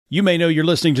You may know you're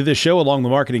listening to this show along the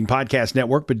Marketing Podcast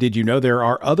Network, but did you know there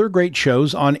are other great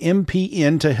shows on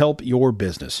MPN to help your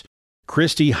business?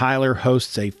 Christy Heiler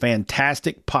hosts a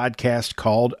fantastic podcast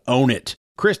called Own It.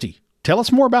 Christy, tell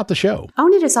us more about the show.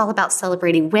 Own It is all about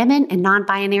celebrating women and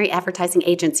non-binary advertising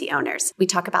agency owners. We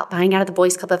talk about buying out of the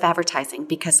Boys Club of Advertising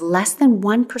because less than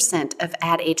 1% of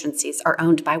ad agencies are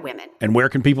owned by women. And where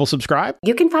can people subscribe?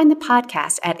 You can find the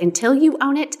podcast at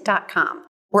untilyouownit.com.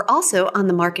 We're also on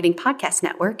the Marketing Podcast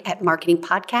Network at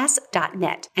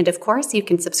marketingpodcast.net. And of course, you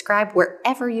can subscribe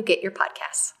wherever you get your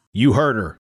podcasts. You heard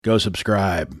her. Go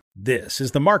subscribe. This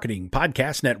is the Marketing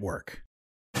Podcast Network.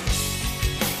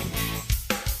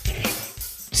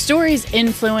 Stories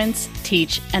influence,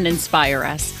 teach, and inspire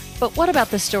us. But what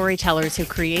about the storytellers who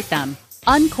create them?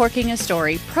 Uncorking a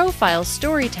Story profiles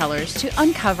storytellers to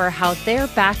uncover how their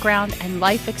background and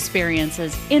life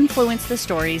experiences influence the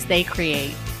stories they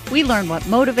create. We learn what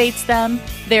motivates them,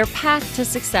 their path to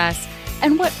success,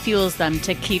 and what fuels them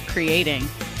to keep creating.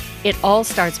 It all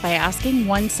starts by asking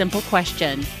one simple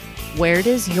question: where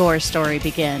does your story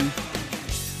begin?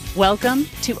 Welcome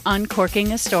to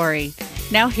Uncorking a Story.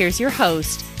 Now here's your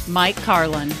host, Mike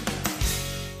Carlin.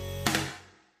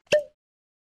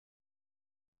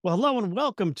 Well, hello and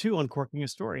welcome to Uncorking a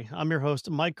Story. I'm your host,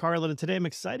 Mike Carlin, and today I'm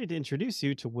excited to introduce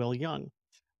you to Will Young.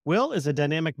 Will is a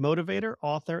dynamic motivator,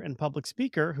 author, and public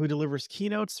speaker who delivers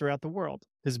keynotes throughout the world.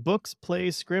 His books,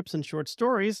 plays, scripts, and short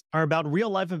stories are about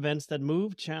real-life events that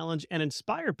move, challenge, and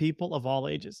inspire people of all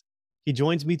ages. He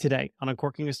joins me today on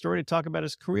Uncorking a Story to talk about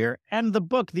his career and the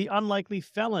book, The Unlikely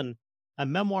Felon, a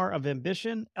memoir of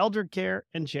ambition, elder care,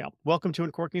 and jail. Welcome to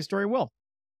Uncorking a Story, Will.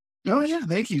 Oh, yeah.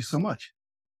 Thank you so much.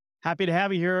 Happy to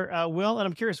have you here, Will. And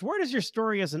I'm curious, where does your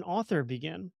story as an author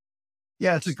begin?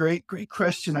 Yeah, it's a great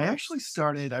question.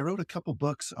 I wrote a couple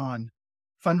books on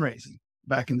fundraising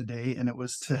back in the day, and it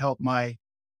was to help my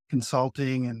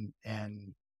consulting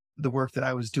and the work that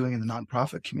I was doing in the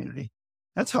nonprofit community.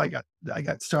 That's how I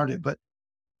got started. But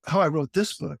how I wrote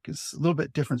this book is a little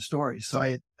bit different story. So I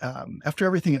had, after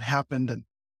everything had happened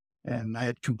and I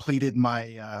had completed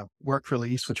my work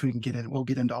release, which we'll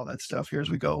get into all that stuff here as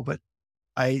we go. But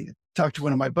I talked to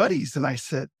one of my buddies, and I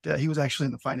said, he was actually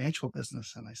in the financial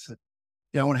business. And I said,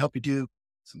 I want to help you do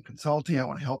some consulting. I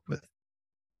want to help with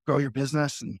grow your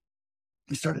business. And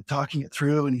we started talking it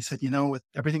through. And he said, with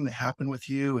everything that happened with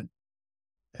you, and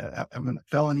I'm in a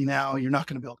felony now, you're not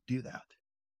going to be able to do that.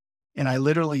 And I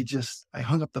literally I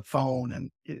hung up the phone,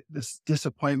 and this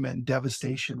disappointment and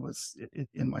devastation was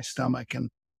in my stomach.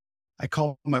 And I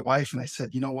called my wife and I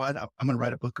said, you know what, I'm going to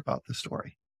write a book about this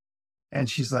story. And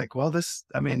she's like, well, this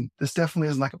definitely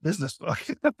isn't like a business book.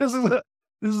 This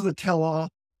is a tell-all.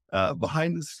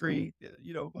 Behind the screen,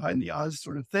 behind the odds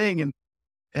sort of thing.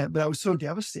 But I was so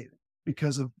devastated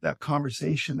because of that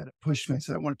conversation that it pushed me. I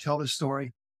said, I want to tell this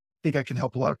story. I think I can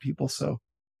help a lot of people. So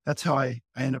that's how I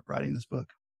ended up writing this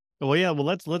book. Well, yeah,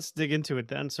 let's dig into it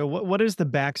then. So what is the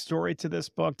backstory to this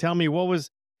book? Tell me what was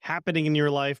happening in your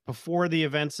life before the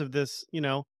events of this,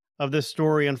 of this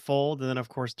story unfold. And then of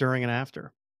course, during and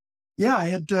after. Yeah,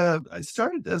 I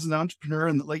started as an entrepreneur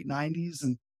in the late 90s,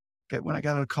 and when I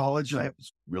got out of college, I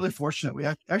was really fortunate. We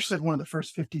actually had one of the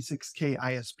first 56K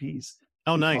ISPs.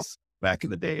 Oh, nice. Back in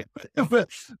the day, but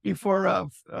before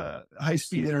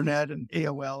high-speed internet and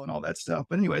AOL and all that stuff.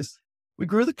 But anyways, we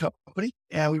grew the company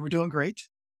and we were doing great.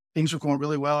 Things were going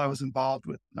really well. I was involved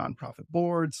with nonprofit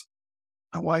boards.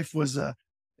 My wife was a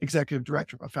executive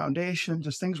director of a foundation.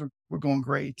 Just things were going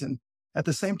great. And at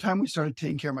the same time, we started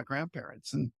taking care of my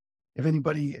grandparents. And if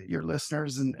anybody, your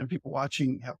listeners and people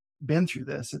watching have been through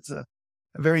this, it's a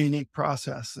very unique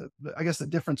process. I guess the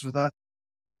difference with us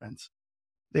friends,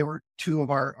 they were two of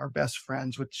our best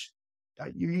friends, which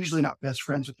you're usually not best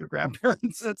friends with your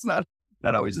grandparents. That's not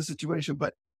always the situation,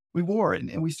 but we were,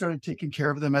 and we started taking care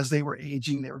of them as they were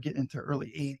aging. They were getting into early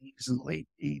 80s and late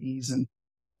 80s.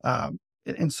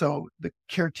 And so the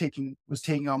caretaking was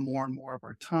taking on more and more of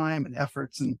our time and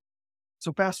efforts. And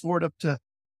so fast forward up to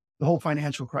the whole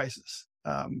financial crisis.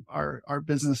 Our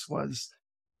business was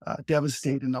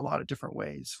devastated in a lot of different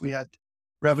ways. We had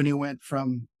revenue went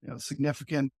from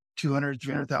significant 200,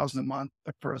 300,000 a month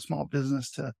for a small business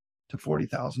to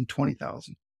 40,000,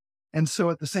 20,000. And so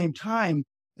at the same time,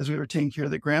 as we were taking care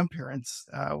of the grandparents,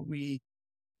 we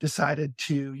decided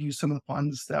to use some of the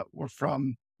funds that were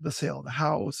from the sale of the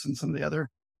house and some of the other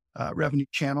revenue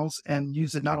channels, and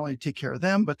use it not only to take care of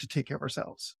them, but to take care of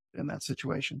ourselves in that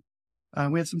situation.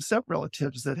 We had some step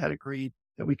relatives that had agreed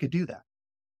that we could do that.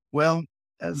 Well,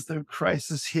 as the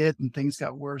crisis hit and things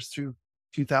got worse through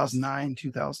 2009,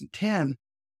 2010,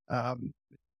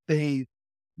 they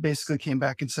basically came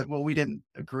back and said, well, we didn't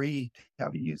agree to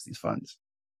have you use these funds,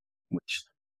 which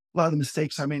a lot of the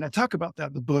mistakes I made. I talk about that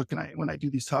in the book. And when I do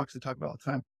these talks, I talk about all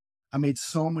the time. I made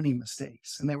so many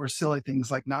mistakes, and they were silly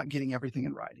things like not getting everything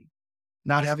in writing,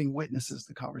 not having witnesses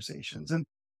to conversations. And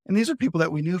these are people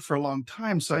that we knew for a long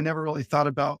time. So I never really thought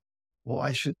about, well,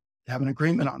 I should have an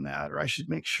agreement on that, or I should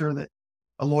make sure that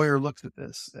a lawyer looks at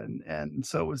this. And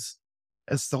so it was,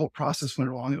 as the whole process went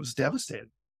along, it was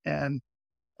devastating. And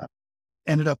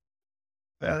ended up,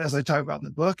 as I talk about in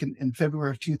the book, in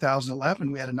February of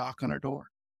 2011, we had a knock on our door.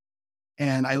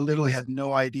 And I literally had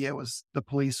no idea it was the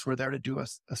police were there to do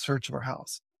a search of our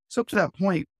house. So up to that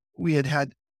point, we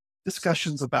had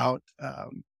discussions about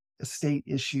estate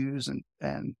issues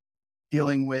and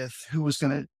dealing with who was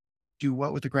going to do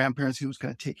what with the grandparents, who was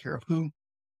going to take care of who.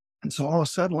 And so all of a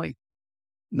sudden,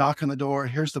 knock on the door,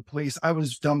 here's the police. I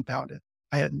was dumbfounded.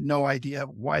 I had no idea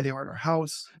why they were at our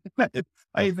house.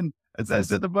 I even, as I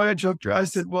said, the boy I joked, I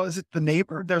said, well, is it the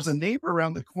neighbor? There's a neighbor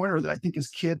around the corner that I think his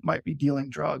kid might be dealing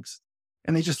drugs.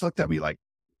 And they just looked at me like,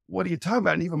 what are you talking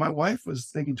about? And even my wife was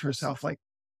thinking to herself, like,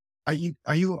 are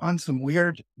you on some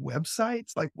weird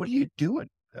websites? Like, what are you doing,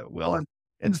 Will?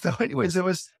 And so anyways, that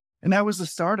was the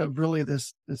start of really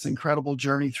this incredible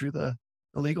journey through the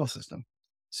legal system.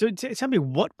 So tell me,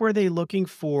 what were they looking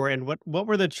for, and what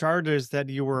were the charges that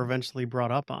you were eventually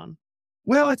brought up on?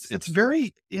 Well, it's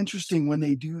very interesting when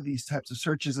they do these types of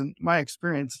searches. And my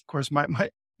experience, of course, my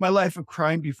life of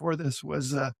crime before this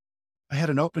was, I had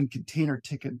an open container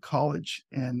ticket in college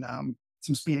and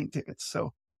some speeding tickets.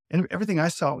 So, and everything I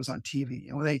saw was on TV.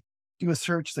 And when they do a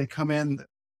search, they come in,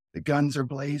 the guns are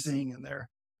blazing, and they're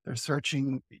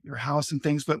searching your house and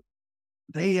things. But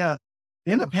they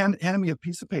ended up handing me a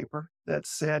piece of paper that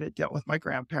said it dealt with my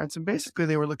grandparents. And basically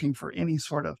they were looking for any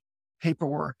sort of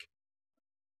paperwork,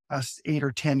 us 8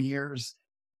 or 10 years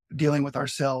dealing with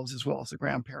ourselves as well as the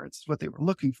grandparents is what they were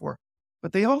looking for.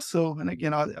 But they also, and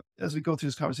again, as we go through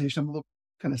this conversation, I'm a little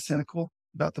kind of cynical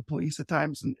about the police at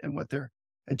times and what their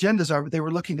agendas are, but they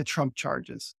were looking to trump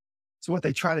charges. So what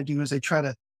they try to do is they try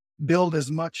to build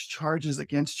as much charges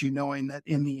against you, knowing that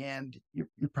in the end, you're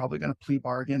probably going to plea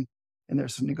bargain and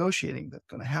there's some negotiating that's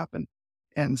going to happen.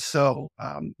 And so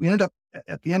we ended up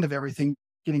at the end of everything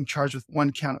getting charged with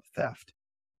one count of theft.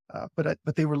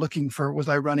 But they were looking for, was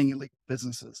I running illegal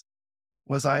businesses?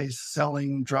 Was I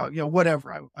selling drugs?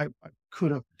 Whatever I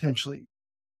could have potentially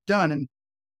done. And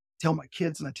tell my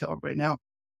kids, and I tell everybody now,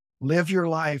 live your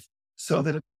life so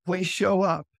that if police show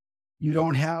up, you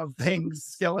don't have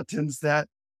skeletons that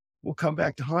will come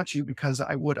back to haunt you, because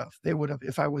they would have,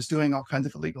 if I was doing all kinds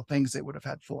of illegal things, they would have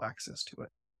had full access to it.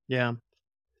 Yeah.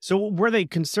 So were they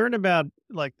concerned about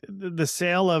like the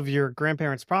sale of your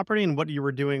grandparents' property and what you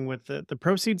were doing with the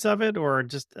proceeds of it? Or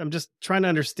I'm just trying to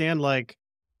understand like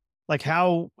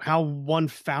how one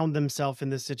found themselves in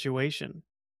this situation.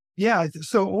 Yeah.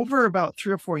 So over about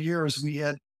 3 or 4 years, we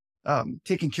had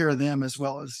taken care of them as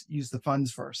well as used the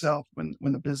funds for ourselves when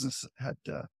the business had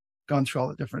gone through all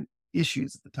the different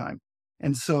issues at the time.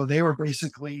 And so they were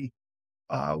basically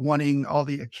wanting all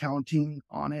the accounting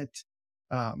on it,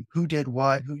 who did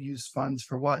what, who used funds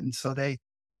for what. And so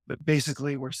but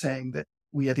basically were saying that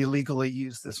we had illegally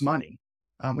used this money,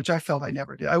 which I felt I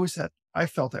never did. I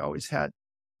felt I always had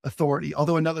authority.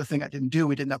 Although another thing I didn't do,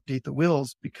 we didn't update the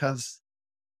wills, because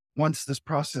once this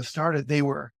process started, they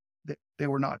wouldn't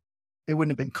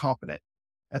have been competent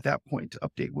at that point to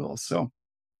update wills. So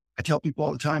I tell people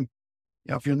all the time,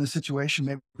 if you're in this situation,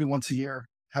 maybe once a year,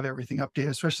 have everything updated,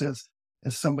 especially as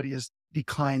somebody is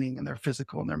declining in their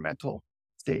physical and their mental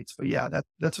states. But yeah,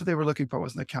 that's what they were looking for,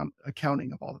 was an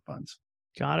accounting of all the funds.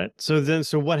 Got it.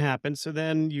 So what happened? So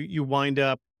then you wind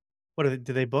up, do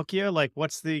they book you? Like,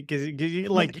 what's like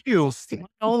you,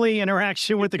 only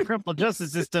interaction with the criminal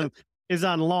justice system is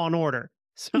on Law and Order.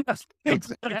 So yes,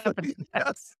 exactly.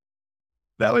 Yes.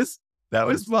 That was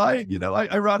mine.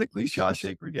 Ironically,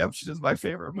 Shawshank Redemption is my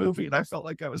favorite movie, and I felt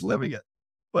like I was living it.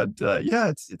 But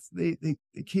yeah, they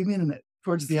came in, and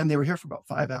towards the end, they were here for about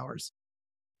 5 hours,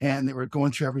 and they were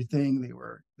going through everything.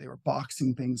 They were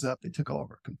boxing things up. They took all of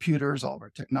our computers, all of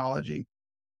our technology,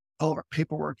 all of our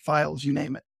paperwork, files, you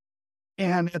name it.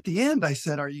 And at the end, I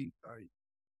said, actually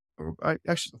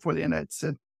before the end, I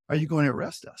said, "Are you going to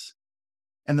arrest us?"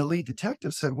 And the lead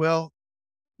detective said, "Well,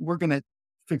 we're going to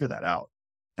figure that out."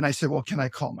 And I said, "Well, can I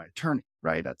call my attorney?"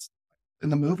 Right? That's in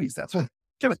the movies. That's what,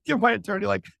 can I give my attorney?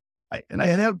 I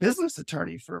had a business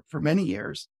attorney for many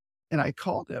years, and I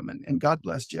called him, and God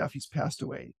bless Jeff. He's passed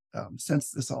away since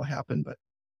this all happened. But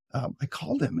I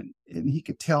called him, and he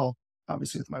could tell,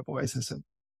 obviously, with my voice. I said,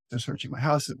 "They're searching my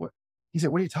house." He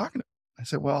said, "What are you talking about?" I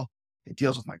said, "Well, it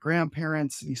deals with my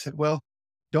grandparents." And he said, "Well,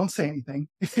 don't say anything."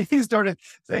 He started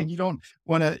saying, "You don't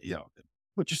want to,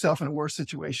 put yourself in a worse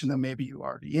situation than maybe you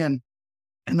are already in.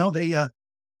 And no, they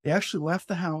actually left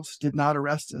the house, did not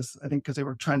arrest us. I think because they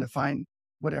were trying to find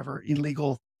whatever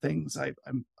illegal things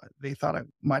they thought I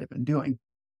might have been doing.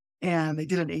 And they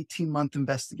did an 18-month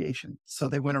investigation. So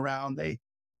they went around, they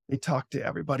talked to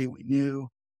everybody we knew.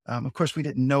 Of course, we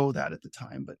didn't know that at the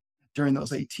time, but during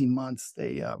those 18 months,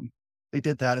 they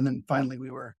did that. And then finally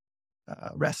we were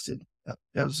arrested. It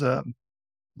was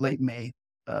late May,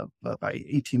 by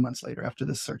 18 months later after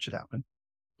this search had happened.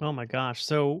 Oh my gosh.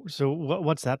 So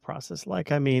what's that process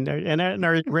like? I mean, and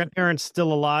are your grandparents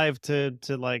still alive to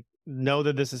like know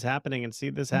that this is happening and see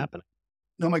this happen?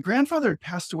 No, my grandfather had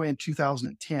passed away in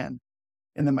 2010.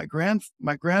 And then my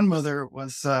grandmother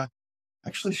was,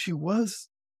 actually, she was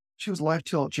alive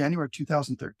till January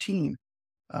 2013.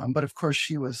 But of course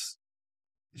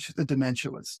the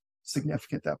dementia was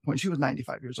significant at that point. She was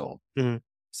 95 years old,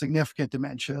 significant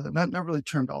dementia, not really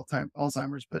termed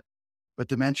Alzheimer's, but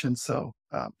dementia. And so,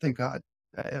 thank God,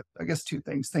 I guess two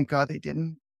things. Thank God they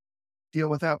didn't deal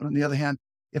with that. But on the other hand,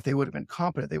 if they would have been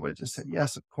competent, they would have just said,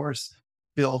 yes, of course,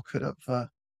 Bill could have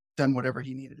done whatever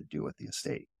he needed to do with the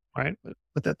estate. Right.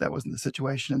 But that wasn't the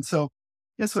situation. And so,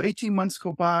 so 18 months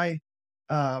go by.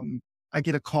 I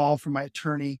get a call from my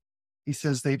attorney. He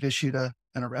says they've issued an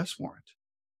arrest warrant.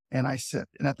 And I said,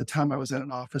 and at the time I was in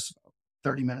an office about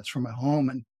 30 minutes from my home.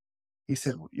 And he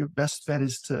said, well, your best bet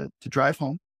is to drive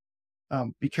home.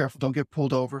 Be careful. Don't get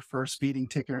pulled over for a speeding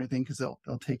ticket or anything, because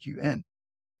they'll take you in.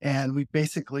 And we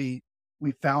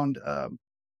found, I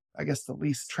guess, the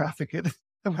least traffic,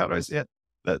 how do I say it?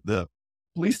 The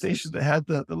police station that had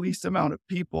the least amount of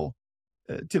people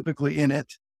typically in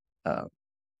it.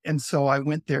 And so I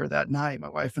went there that night. My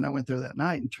wife and I went there that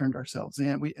night and turned ourselves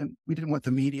in. We didn't want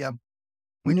the media.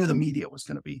 We knew the media was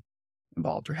going to be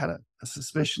involved, or had a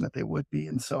suspicion that they would be.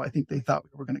 And so I think they thought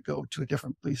we were going to go to a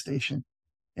different police station.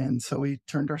 And so we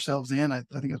turned ourselves in. I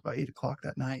think it was about 8:00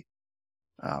 that night.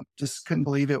 Just couldn't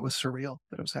believe it. Was surreal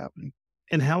that it was happening.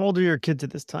 And how old are your kids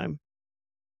at this time?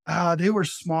 They were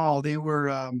small. They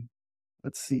were,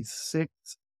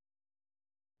 six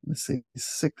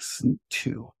and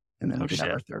 2. And then we have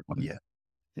our third one. Yeah.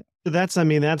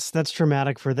 That's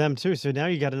traumatic for them too. So now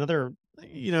you got another,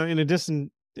 in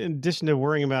addition to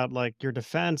worrying about like your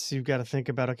defense, you've got to think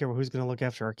about, okay, well, who's going to look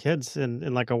after our kids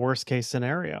in like a worst case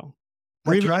scenario?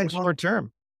 Or even right. Short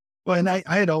term. Well, and I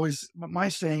had always, my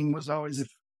saying was always,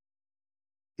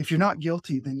 if you're not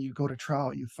guilty, then you go to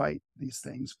trial, you fight these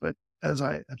things. But as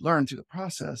I had learned through the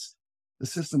process, the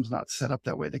system's not set up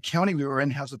that way. The county we were in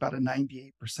has about a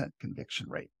 98% conviction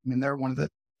rate. I mean, they're one of the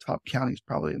top counties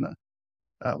probably in the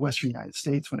Western United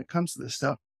States when it comes to this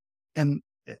stuff. And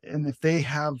if they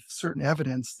have certain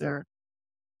evidence, they're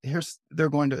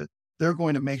going to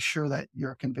make sure that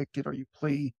you're convicted or you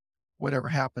plea, whatever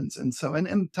happens. And so, and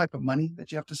the type of money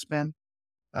that you have to spend,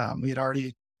 we had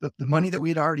already, the money that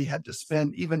we'd already had to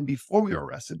spend even before we were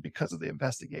arrested because of the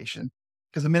investigation.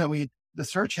 Because the minute the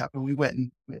search happened, we went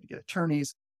and we had to get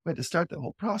attorneys. We had to start the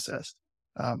whole process.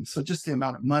 So just the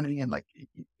amount of money, and like,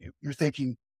 you're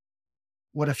thinking,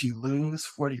 what if you lose?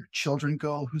 Where do your children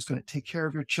go? Who's going to take care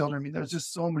of your children? I mean, there's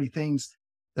just so many things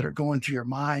that are going through your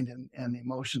mind, and the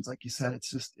emotions, like you said,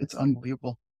 it's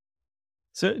unbelievable.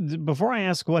 So before I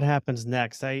ask what happens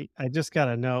next, I just got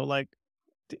to know, like,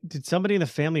 did somebody in the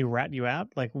family rat you out?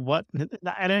 Like what? And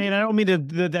I don't mean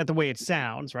that the way it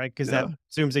sounds, right? Because that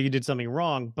assumes that you did something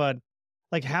wrong. But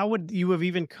like, how would you have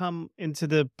even come into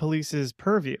the police's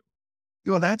purview?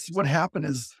 Well, that's what happened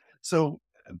is, so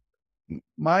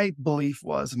my belief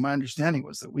was, and my understanding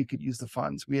was, that we could use the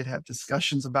funds. We had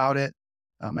discussions about it.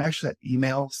 I actually had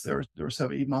emails. There were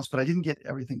several emails, but I didn't get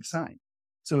everything signed.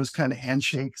 So it was kind of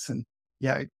handshakes and,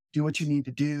 yeah, do what you need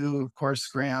to do. Of course,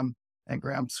 Graham and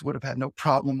Gramps would have had no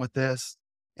problem with this.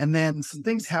 And then some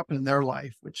things happened in their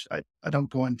life, which I don't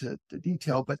go into the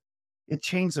detail, but it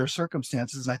changed their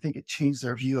circumstances. And I think it changed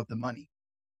their view of the money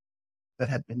that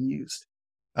had been used,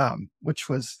 which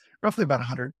was roughly about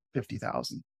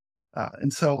 $150,000.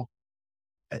 And so,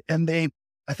 and I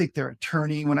think their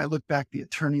attorney, when I look back, the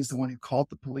attorney is the one who called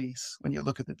the police when you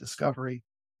look at the discovery.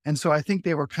 And so I think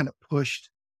they were kind of pushed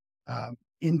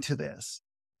into this,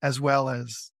 as well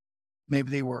as maybe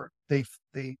they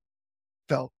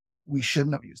felt we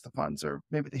shouldn't have used the funds, or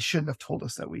maybe they shouldn't have told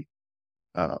us that we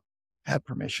had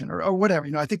permission, or whatever.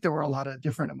 I think there were a lot of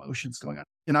different emotions going on,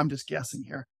 and I'm just guessing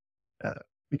here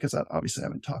because I obviously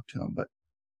haven't talked to them, but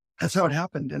that's how it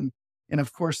happened. And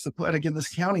of course, again,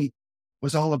 this county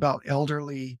was all about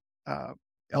elderly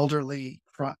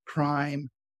crime,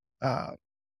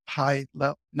 high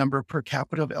number per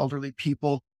capita of elderly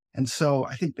people. And so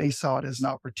I think they saw it as an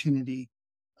opportunity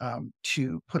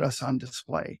to put us on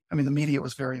display. I mean, the media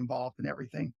was very involved in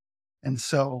everything. And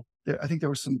so I think there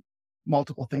were some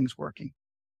multiple things working.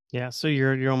 Yeah, so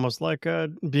you're almost like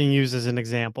being used as an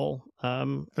example, a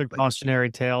But cautionary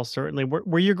tale. Certainly,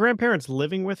 were your grandparents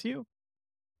living with you?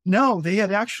 no, they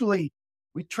had actually,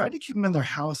 we tried to keep them in their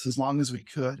house as long as we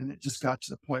could. And it just got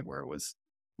to the point where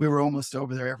we were almost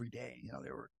over there every day.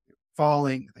 They were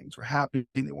falling, things were happening,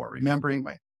 they weren't remembering.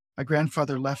 My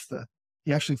grandfather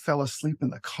he actually fell asleep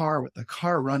in the car with the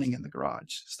car running in the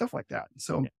garage, stuff like that.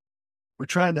 So we're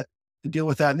trying to deal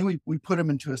with that. And then we put him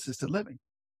into assisted living.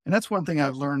 And that's one thing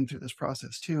I've learned through this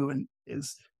process too. And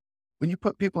is when you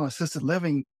put people in assisted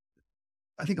living,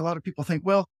 I think a lot of people think,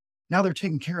 well, now they're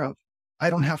taken care of,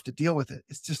 I don't have to deal with it.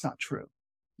 It's just not true.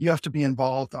 You have to be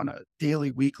involved on a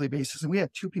daily, weekly basis. And we had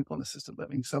 2 people in assisted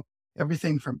living. So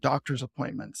everything from doctor's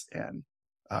appointments and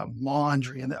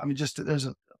laundry. And I mean, there's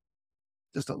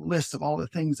a list of all the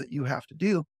things that you have to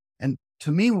do. And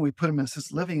to me, when we put them in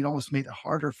assisted living, it almost made it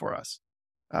harder for us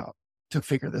to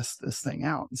figure this thing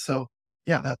out. And so,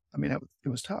 yeah, it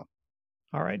was tough.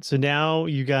 All right, so now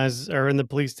you guys are in the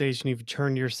police station. You've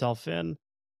turned yourself in.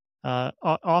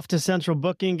 Off to central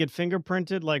booking, get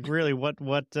fingerprinted. Like, really, what?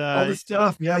 All this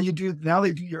stuff. Yeah, you do. Now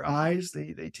they do your eyes.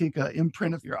 They take an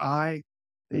imprint of your eye.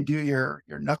 They do your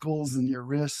knuckles and your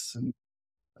wrists and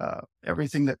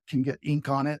everything that can get ink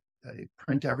on it. They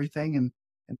print everything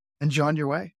and you're on your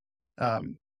way.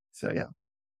 So yeah.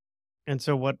 And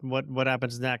so what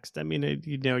happens next? I mean,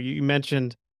 you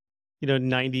mentioned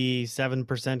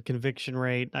 97% conviction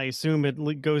rate. I assume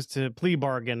it goes to plea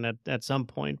bargain at some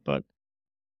point, but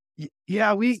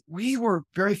Yeah, we were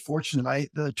very fortunate.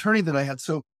 The attorney that I had,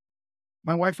 so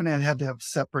my wife and I had to have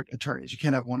separate attorneys. You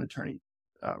can't have one attorney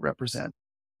represent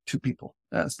 2 people,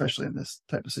 especially in this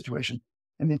type of situation.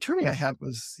 And the attorney I had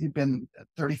he'd been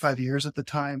 35 years at the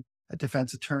time, a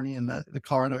defense attorney in the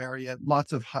Colorado area,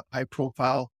 lots of high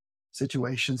profile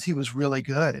situations. He was really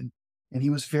good. And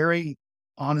he was very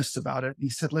honest about it. And he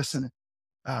said, listen,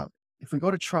 if we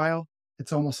go to trial,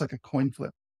 it's almost like a coin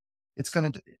flip. It's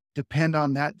going to depend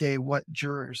on that day. What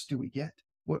jurors do we get?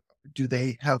 What do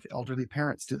they have? Elderly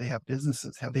parents? Do they have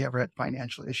businesses? Have they ever had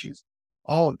financial issues?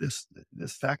 All of this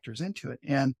factors into it.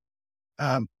 And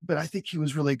but I think he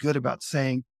was really good about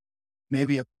saying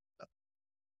maybe a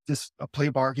plea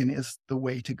bargain is the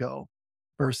way to go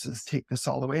versus take this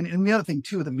all the way. And the other thing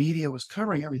too, the media was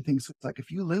covering everything. So it's like,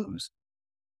 if you lose,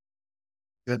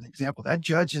 good example, that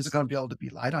judge isn't going to be able to be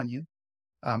light on you.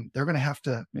 They're going to have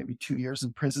to maybe 2 years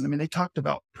in prison. I mean, they talked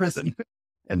about prison.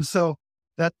 And so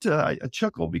that I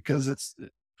chuckle because it's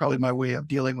probably my way of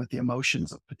dealing with the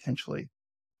emotions of potentially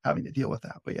having to deal with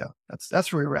that. But yeah,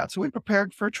 that's where we were at. So we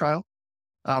prepared for a trial,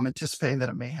 anticipating that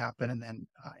it may happen, and then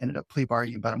ended up plea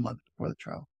bargaining about a month before the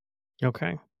trial.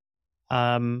 Okay.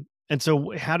 And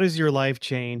so how does your life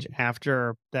change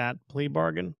after that plea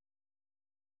bargain?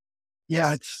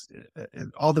 Yeah, it's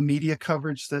all the media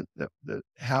coverage that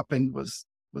happened was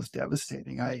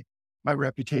devastating. My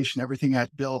reputation, everything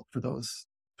I'd built for those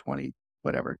 20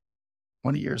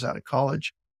 years out of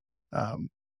college,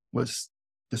 was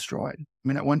destroyed. I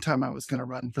mean, at one time I was going to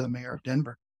run for the mayor of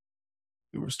Denver.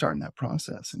 We were starting that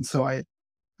process. And so I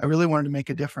really wanted to make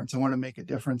a difference. I wanted to make a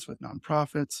difference with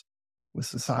nonprofits, with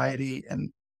society,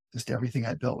 and just everything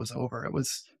I built was over. I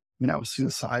was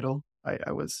suicidal.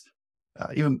 I was,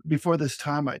 even before this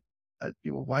time,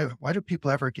 why do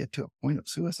people ever get to a point of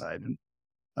suicide? And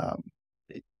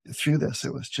through this,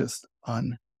 it was just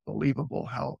unbelievable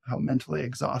how mentally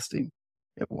exhausting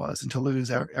it was, and to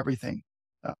lose everything.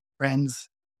 Friends,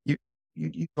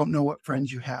 you don't know what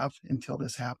friends you have until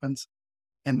this happens.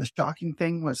 And the shocking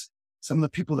thing was some of the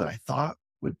people that I thought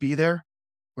would be there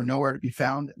were nowhere to be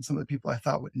found. And some of the people I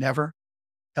thought would never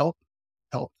helped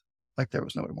like there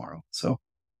was no tomorrow. So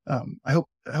I hope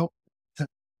to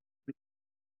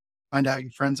find out who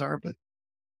your friends are, but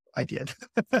I did.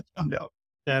 Found out.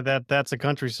 Yeah, that's a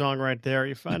country song right there.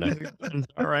 You find out who your friends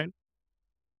are, right?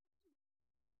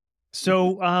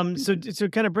 So, so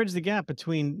kind of bridge the gap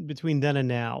between then and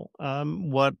now.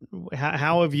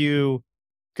 How have you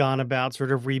gone about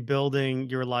sort of rebuilding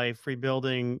your life,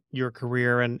 rebuilding your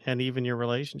career, and even your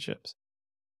relationships?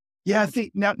 Yeah, I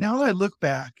think now that I look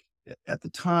back at the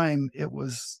time, it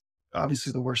was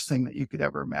obviously the worst thing that you could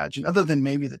ever imagine, other than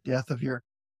maybe the death of your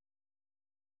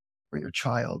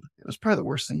child. It was probably the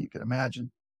worst thing you could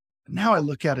imagine. But now I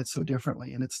look at it so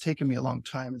differently, and it's taken me a long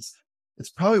time. It's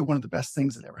probably one of the best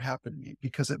things that ever happened to me,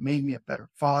 because it made me a better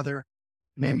father,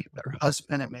 it made me a better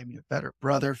husband, it made me a better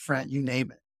brother, friend, you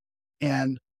name it.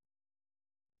 And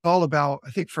all about,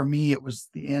 I think for me, it was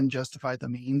the end justified the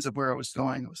means of where I was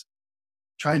going. I was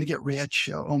trying to get rich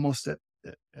almost at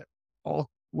all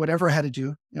whatever I had to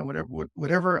do,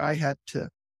 whatever I had to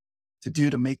do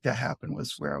to make that happen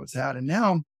was where I was at. And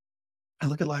now I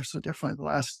look at life so differently. The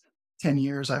last 10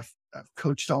 years, I've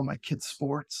coached all my kids'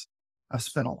 sports. I've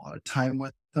spent a lot of time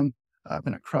with them. I've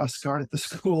been a cross guard at the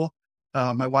school.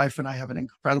 My wife and I have an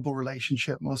incredible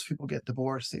relationship. Most people get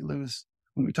divorced. They lose,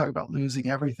 when we talk about losing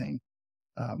everything,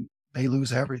 they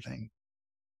lose everything.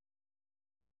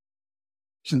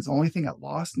 It's the only thing I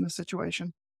lost in this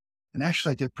situation. And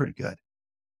actually I did pretty good.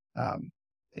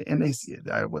 And they see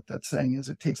what that's saying is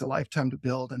it takes a lifetime to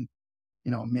build and,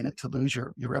 a minute to lose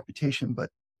your reputation. But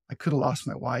I could have lost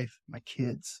my wife, my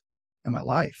kids, and my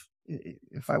life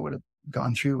if I would have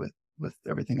gone through with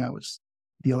everything I was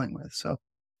dealing with. So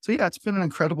yeah, it's been an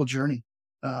incredible journey.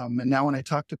 And now when I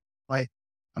talk to people,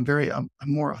 I'm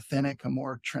more authentic. I'm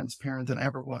more transparent than I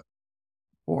ever was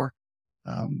before.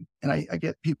 And I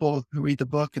get people who read the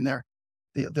book and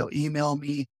they'll email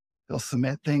me, they'll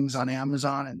submit things on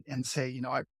Amazon and say,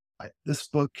 this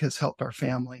book has helped our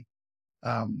family.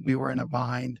 We were in a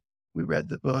bind. We read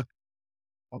the book.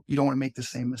 Well, you don't want to make the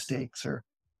same mistakes or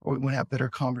we want to have better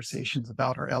conversations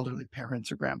about our elderly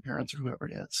parents or grandparents or whoever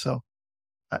it is. So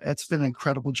it's been an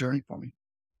incredible journey for me.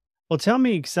 Well, tell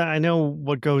me, 'cause I know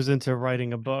what goes into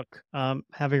writing a book,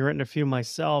 having written a few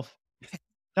myself.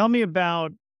 Tell me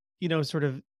about, sort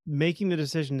of making the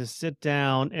decision to sit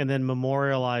down and then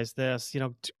memorialize this,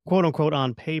 quote unquote,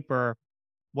 on paper,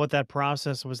 what that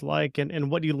process was like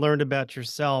and what you learned about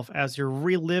yourself as you're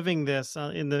reliving this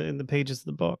in the pages of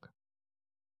the book.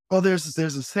 Well, there's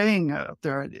a saying out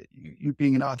there, you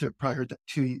being an author, probably heard that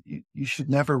too. You should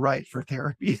never write for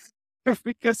therapy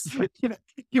because,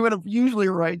 you would usually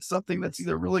write something that's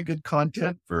either really good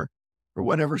content for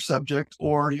whatever subject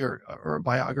or a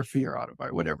biography or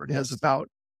autobiography, whatever it is about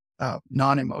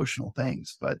non-emotional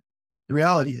things. But the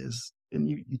reality is, and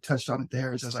you touched on it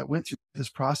there, is as I went through this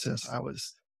process, I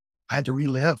had to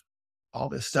relive all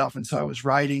this stuff. And so I was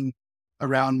writing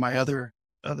around my other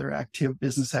active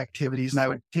business activities. And I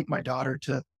would take my daughter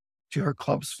to her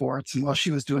club sports. And while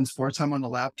she was doing sports, I'm on the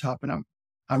laptop and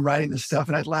I'm writing this stuff.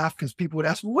 And I'd laugh because people would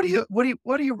ask, what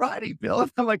are you writing, Bill?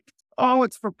 And I'm like, oh,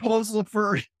 it's a proposal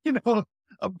for,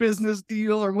 a business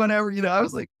deal or whatever. I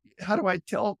was like, how do I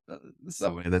tell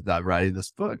somebody that I'm writing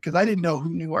this book? Cause I didn't know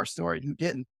who knew our story and who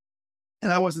didn't.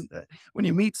 And I wasn't, when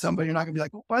you meet somebody, you're not gonna be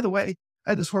like, oh, by the way,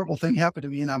 I had this horrible thing happen to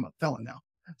me and I'm a felon now.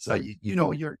 So,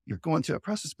 you're going through a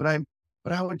process, but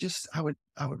I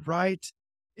would write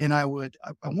and I wanted,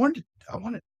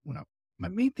 my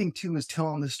main thing too is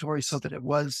telling the story so that it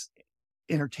was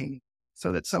entertaining,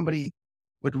 so that somebody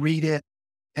would read it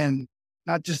and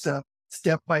not just a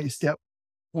step-by-step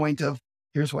point of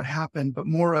here's what happened, but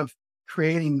more of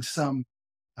creating some,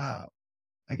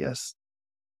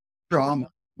 drama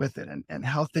with it and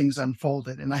how things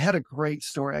unfolded. And I had a great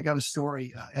story. I got a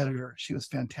story editor. She was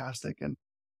fantastic and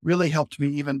really helped me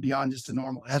even beyond just a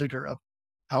normal editor of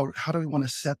how do we want to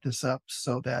set this up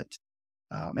so that,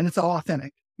 and it's all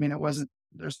authentic. I mean,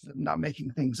 there's not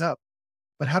making things up,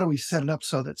 but how do we set it up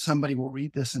so that somebody will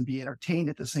read this and be entertained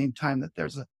at the same time that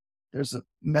there's a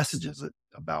messages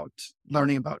about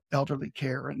learning about elderly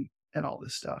care and all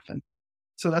this stuff. And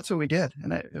so that's what we did.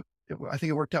 And I think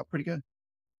it worked out pretty good.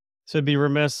 So it'd be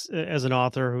remiss as an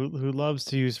author who loves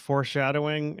to use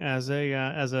foreshadowing as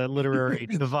a literary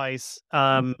device.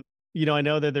 I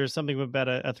know that there's something about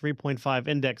a 3.5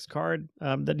 index card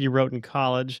that you wrote in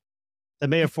college that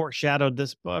may have foreshadowed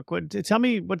this book. Tell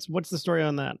me what's the story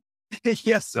on that?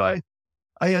 Yes. So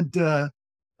I had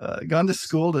gone to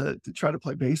school to try to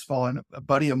play baseball, and a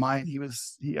buddy of mine,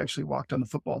 he actually walked on the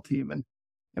football team, and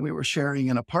we were sharing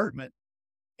an apartment.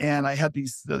 And I had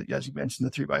as you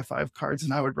mentioned, the 3x5 cards,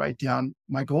 and I would write down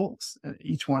my goals. And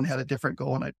each one had a different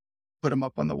goal, and I'd put them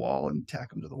up on the wall and tack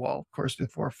them to the wall, of course,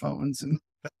 before phones. And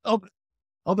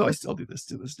although I still do this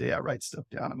to this day, I write stuff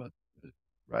down. I'm a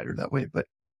writer that way.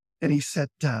 And he said,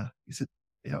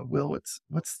 Will,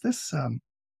 what's this,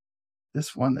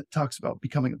 this one that talks about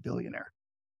becoming a billionaire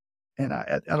and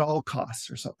at all costs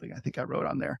or something, I think I wrote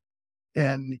on there.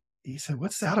 And he said,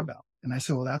 what's that about? And I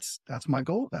said, well, that's my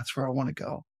goal. That's where I want to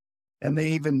go.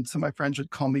 And some of my friends would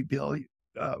call me Bill,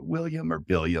 William or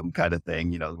Billiam kind of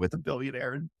thing, with a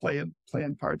billionaire and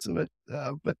playing parts of it.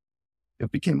 But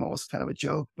it became almost kind of a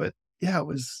joke, but yeah, it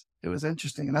was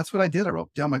interesting. And that's what I did. I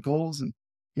wrote down my goals and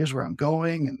here's where I'm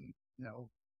going. And,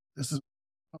 this is,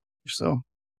 so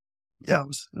yeah, it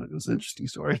was an interesting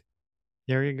story.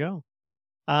 There you go.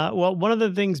 Well, one of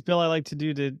the things, Bill, I like to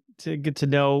do to get to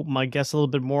know my guests a little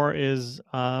bit more is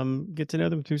get to know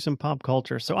them through some pop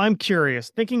culture. So I'm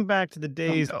curious, thinking back to the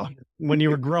days when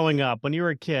you were growing up, when you were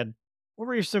a kid, what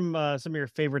were some of your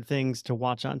favorite things to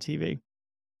watch on TV?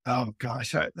 Oh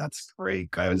gosh, that's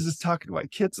great. I was just talking to my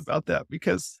kids about that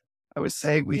because I was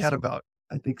saying we had about,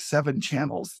 I think, 7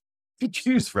 channels to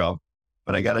choose from.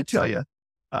 But I got to tell you,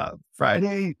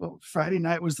 Friday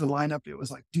night was the lineup. It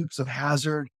was like Dukes of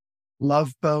Hazzard,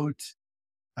 Love Boat,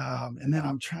 and then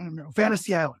I'm trying to remember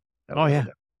Fantasy Island. That Oh was yeah.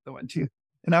 the one too.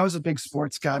 And I was a big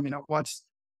sports guy. I mean, I watched.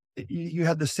 You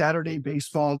had the Saturday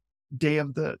baseball day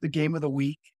of the game of the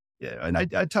week. Yeah, and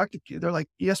I talked to they're like,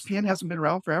 ESPN hasn't been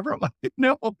around forever. I'm like,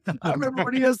 no, I remember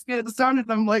when ESPN started.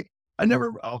 I'm like,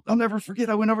 I'll never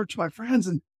forget. I went over to my friends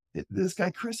and this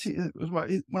guy, Chris, it was one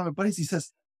of my buddies. He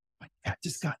says, my dad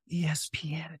just got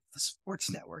ESPN, the sports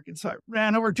network. And so I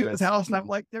ran over to his house and I'm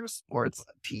like, there's sports on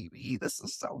TV. This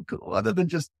is so cool. Other than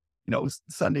just,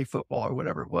 Sunday football or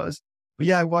whatever it was. But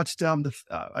yeah, I watched,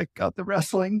 I got the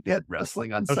wrestling. They had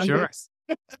wrestling on Oh, sure. Sundays.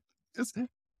 Just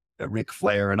Ric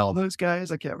Flair and all those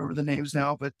guys. I can't remember the names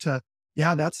now, but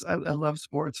yeah, I love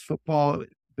sports, football,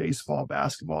 baseball,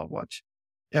 basketball. I watch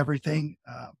everything.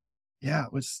 Yeah,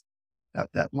 it was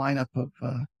that lineup of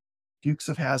Dukes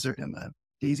of Hazzard and the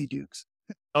Daisy Dukes.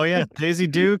 Oh yeah, Daisy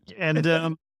Duke,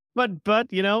 and but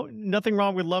nothing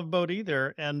wrong with Love Boat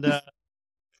either, and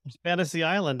Fantasy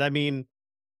Island. I mean,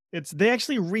 they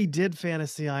actually redid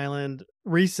Fantasy Island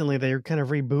recently. They kind of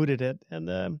rebooted it, and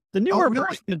the newer really?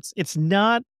 version,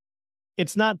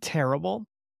 it's not terrible,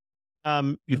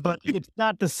 but it's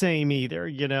not the same either.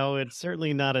 It's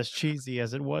certainly not as cheesy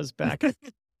as it was back in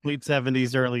the late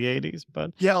 70s, early 80s.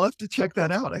 But Yeah, I'll have to check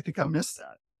that out. I think I missed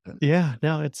that. yeah,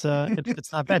 no, it's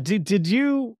not bad. Did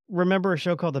you remember a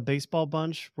show called The Baseball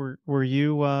Bunch? Were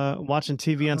you watching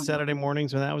TV on Saturday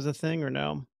mornings when that was a thing, or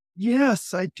no?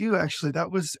 Yes, I do actually.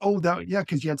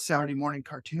 Because you had Saturday morning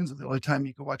cartoons. The only time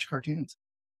you could watch cartoons.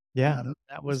 Yeah,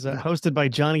 that was hosted by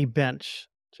Johnny Bench.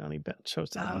 Johnny Bench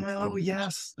hosted that. Oh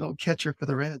yes, catcher for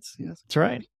the Reds. Yes, That's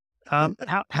right.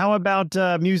 How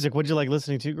about music? What'd you like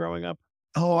listening to growing up?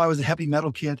 Oh, I was a heavy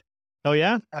metal kid. Oh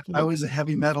yeah, I was a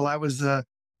heavy metal. I was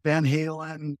Van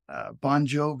Halen, Bon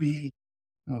Jovi.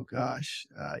 Oh gosh,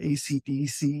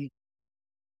 AC/DC,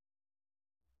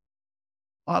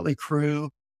 Motley Crue.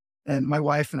 And my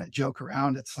wife and I joke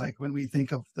around. It's like when we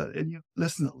think of and you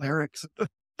listen to the lyrics,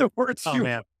 the words. Oh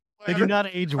man, they do not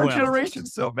age Our well.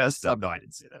 generation's so messed up. No, I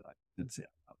didn't say that.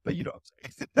 But you know what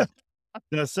I'm saying.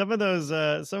 No, some of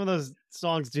those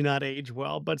songs do not age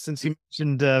well. But since you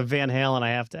mentioned Van Halen, I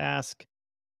have to ask,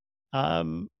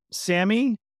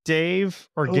 Sammy, Dave,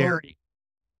 or Gary?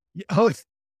 Oh,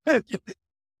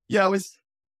 yeah.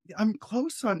 I'm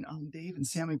close on Dave and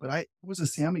Sammy, but I was a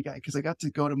Sammy guy because I got to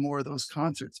go to more of those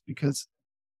concerts because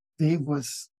Dave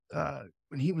was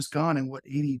when he was gone in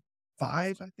 85,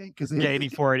 I think. Yeah,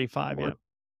 84, 85. Yeah.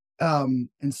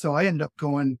 And so I ended up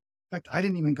going. In fact, I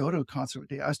didn't even go to a concert with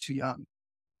Dave. I was too young.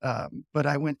 But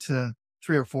I went to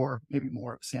 3 or 4, maybe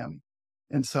more of Sammy.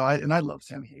 And so I love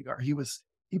Sammy Hagar. He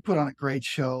put on a great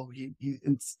show.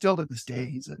 And still to this day,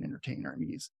 he's an entertainer. I mean,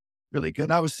 he's really good.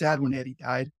 And I was sad when Eddie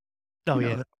died. Oh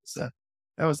yeah.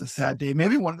 That was a sad day.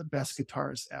 Maybe one of the best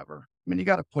guitarists ever. I mean, you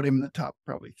got to put him in the top,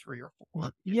 probably 3 or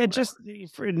 4. Yeah, just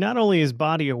for not only his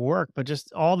body of work, but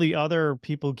just all the other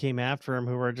people who came after him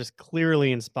who were just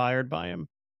clearly inspired by him.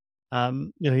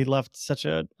 He left such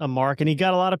a mark, and he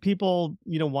got a lot of people,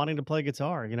 wanting to play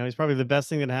guitar. He's probably the best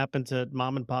thing that happened to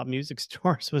mom and pop music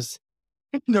stores was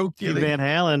No kidding. Van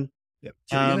Halen. Yep.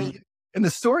 And the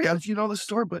story, I don't know if you know the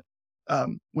story, but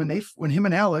when him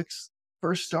and Alex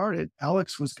first started,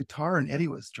 Alex was guitar and Eddie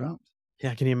was drums.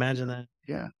 Yeah, can you imagine that?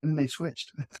 Yeah, and then they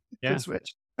switched. Yeah,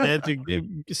 switched. That's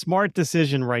a smart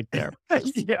decision right there.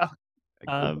 Yeah.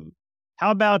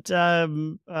 How about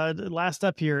last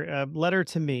up here, letter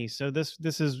to me. So this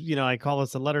is, I call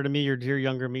this a letter to me or dear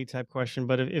younger me type question.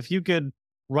 But if you could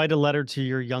write a letter to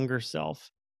your younger self,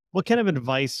 what kind of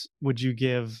advice would you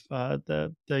give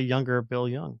the younger Bill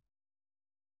Young?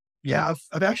 Yeah,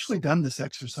 I've actually done this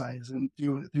exercise and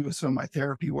do some of my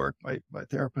therapy work. My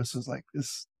therapist was like,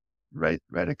 "This write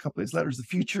a couple of these letters, the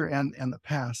future and the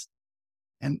past."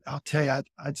 And I'll tell you,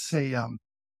 I'd say,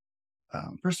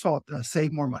 first of all,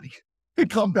 save more money,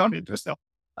 compound interest.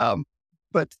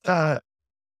 But I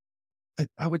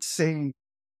would say,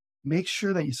 make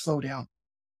sure that you slow down.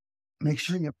 Make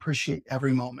sure you appreciate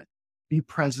every moment. Be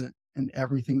present in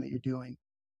everything that you're doing,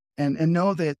 and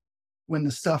know that when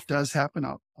the stuff does happen,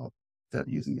 I'll instead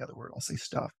of using the other word, I'll say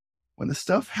stuff. When the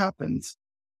stuff happens,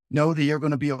 know that you're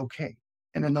going to be okay.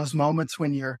 And in those moments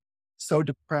when you're so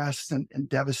depressed and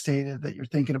devastated that you're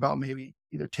thinking about maybe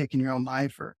either taking your own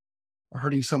life or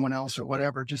hurting someone else or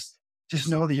whatever, just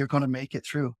know that you're going to make it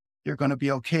through. You're going to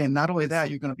be okay. And not only that,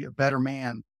 you're going to be a better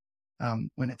man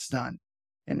when it's done.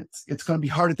 And it's going to be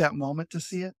hard at that moment to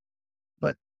see it,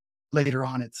 but later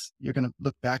on, you're going to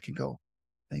look back and go,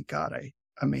 thank God I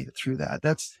made it through that.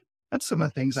 That's some of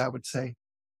the things I would say.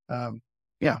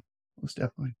 Yeah, most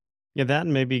definitely. Yeah, that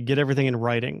and maybe get everything in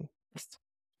writing.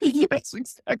 Yes,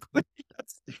 exactly.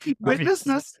 That's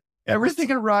business. Everything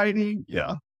in writing.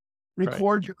 Yeah.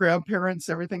 Record your grandparents,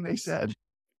 everything they said.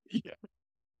 Yeah.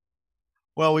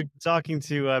 Well, we're talking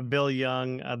to Bill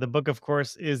Young. The book, of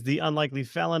course, is The Unlikely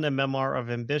Felon, a memoir of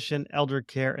ambition, elder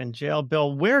care, and jail.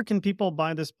 Bill, where can people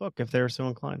buy this book if they're so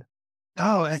inclined?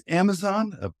 Oh, at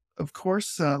Amazon, of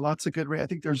course. Lots of good. I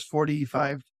think there's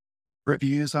 45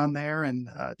 reviews on there, and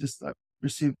just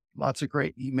received lots of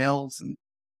great emails and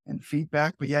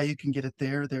feedback. But yeah, you can get it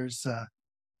there. There's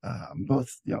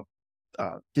both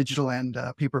digital and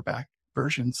paperback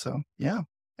versions. So yeah,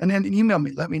 and then email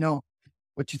me. Let me know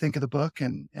what you think of the book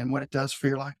and what it does for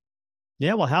your life.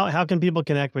 Yeah. Well, how can people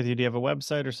connect with you? Do you have a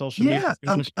website or social media?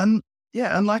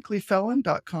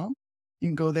 Unlikelyfelon.com. You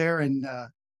can go there and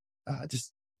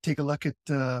just take a look at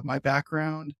my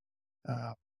background,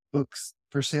 books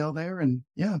for sale there, and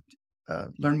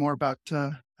learn more about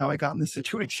how I got in this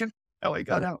situation, how I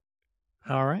got out.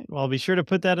 All right. Well, I'll be sure to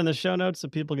put that in the show notes so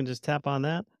people can just tap on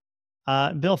that.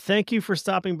 Bill, thank you for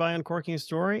stopping by Uncorking a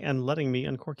Story and letting me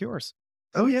uncork yours.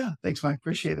 Oh, yeah. Thanks, Mike.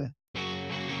 Appreciate it.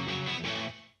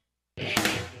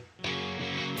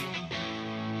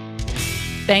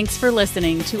 Thanks for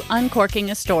listening to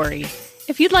Uncorking a Story.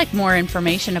 If you'd like more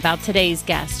information about today's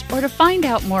guest or to find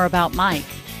out more about Mike,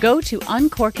 go to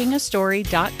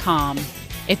uncorkingastory.com.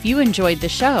 If you enjoyed the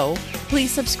show,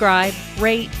 please subscribe,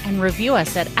 rate, and review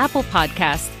us at Apple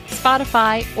Podcasts,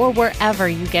 Spotify, or wherever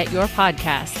you get your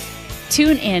podcasts.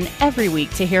 Tune in every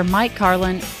week to hear Mike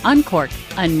Carlin uncork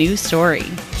a new story.